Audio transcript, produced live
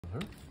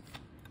Like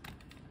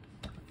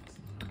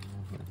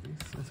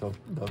this. So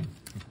done.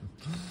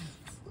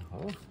 So,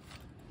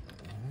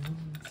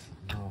 and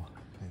now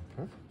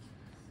paper.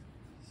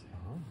 So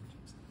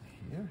just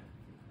here.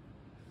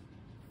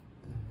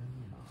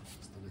 And now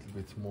just a little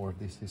bit more.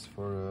 This is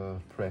for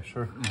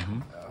pressure,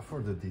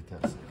 for the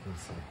details, I can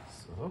say.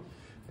 So,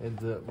 and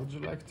would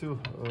you like to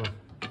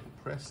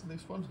press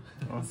this one?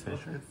 Oh, so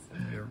sure.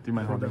 Do you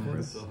mind holding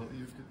this? So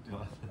you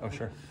could, Oh,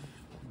 sure.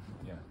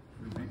 Yeah.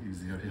 It will be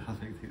easier,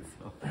 like this.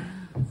 So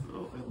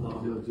and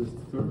now you just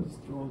turn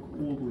strong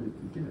all the way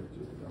to get.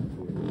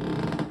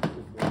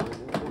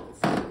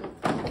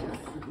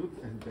 Just good.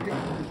 And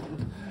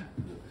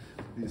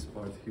this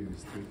part here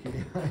is tricky.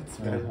 It's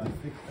very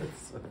difficult.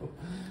 So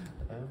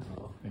and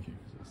now Thank you.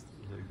 just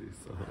like this.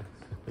 So.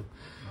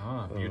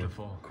 Ah,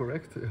 beautiful.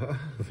 Correct? Yeah.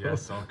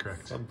 Yes, all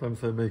correct.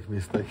 Sometimes I make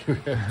mistake. You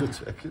have to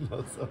check it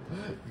out. So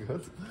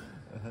good.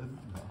 And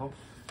now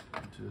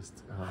just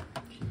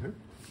here.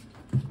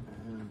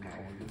 And now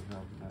you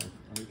have like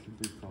a little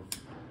bit of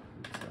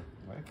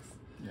wax.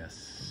 Yes.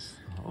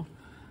 So,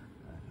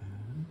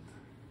 and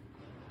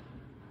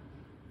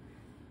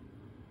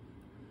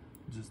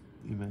just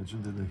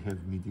imagine that I have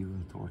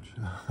medieval torch.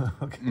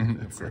 Okay,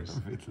 that's of course.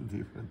 a little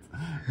different.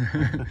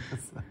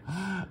 So,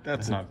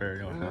 That's not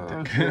very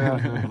authentic.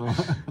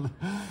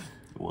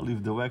 Well,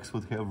 if the wax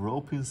would have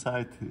rope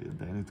inside,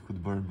 then it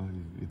could burn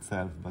by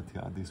itself. But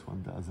yeah, this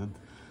one doesn't.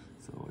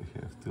 So I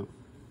have to.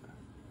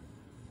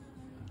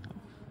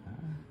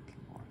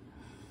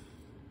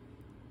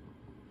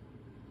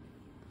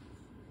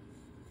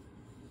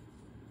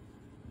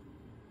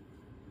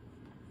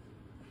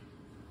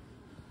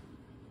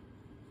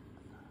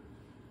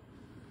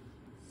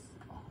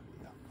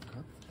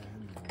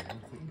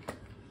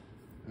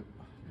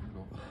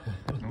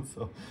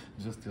 So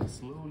just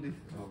slowly.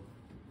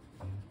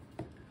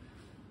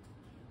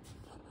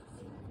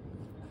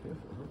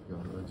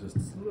 Just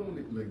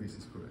slowly, like this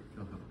is correct.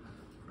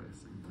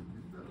 Press in the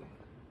middle.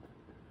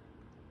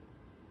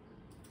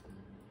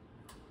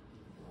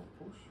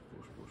 Push,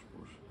 push, push,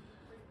 push,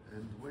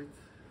 and wait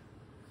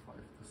 5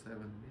 to 7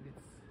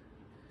 minutes.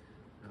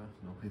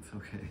 No, it's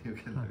okay. You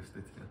can lift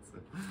it. Yes.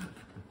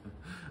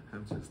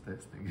 I'm just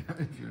testing.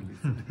 If you're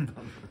listening,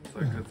 so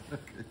good.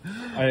 Okay.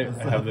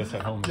 I have this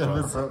at home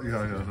as well.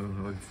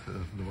 It's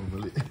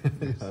normally.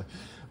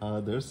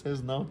 There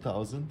says now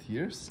 1,000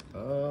 years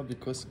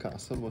because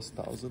castle was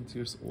 1,000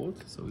 years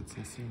old, so it's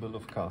a symbol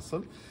of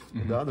castle.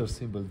 And the other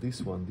symbol,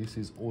 this one, this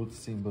is old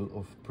symbol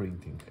of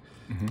printing.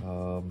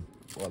 Well,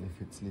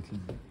 if it's a little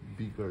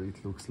bigger,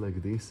 it looks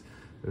like this.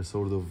 A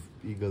sort of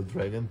eagle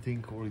dragon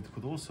thing, or it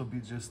could also be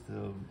just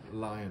a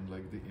lion,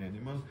 like the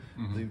animal.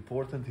 The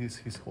important is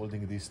he's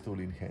holding this tool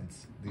in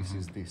hands. This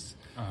is this.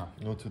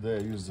 Today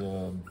I use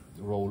a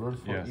roller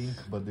for ink,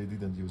 but they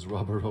didn't use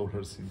rubber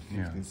rollers in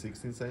 15th,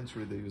 16th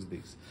century. They use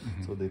this.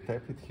 So they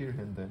tap it here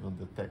and then on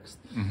the text.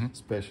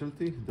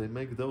 Specialty, they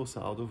make those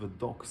out of a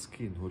dog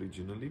skin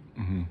originally,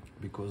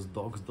 because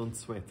dogs don't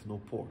sweat, no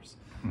pores.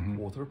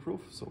 Waterproof,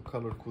 so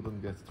color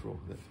couldn't get through.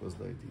 That was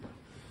the idea.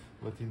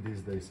 But in these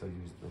days I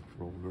use the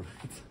roller,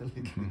 it's a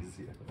little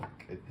easier,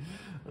 okay.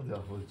 And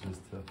that was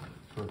just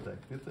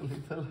protect it a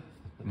little.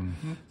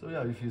 So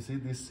yeah, if you see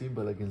this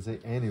symbol, I can say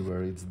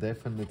anywhere, it's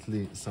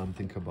definitely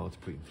something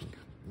about printing,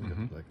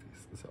 like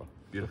this. So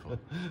Beautiful.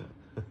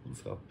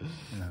 so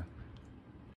Yeah.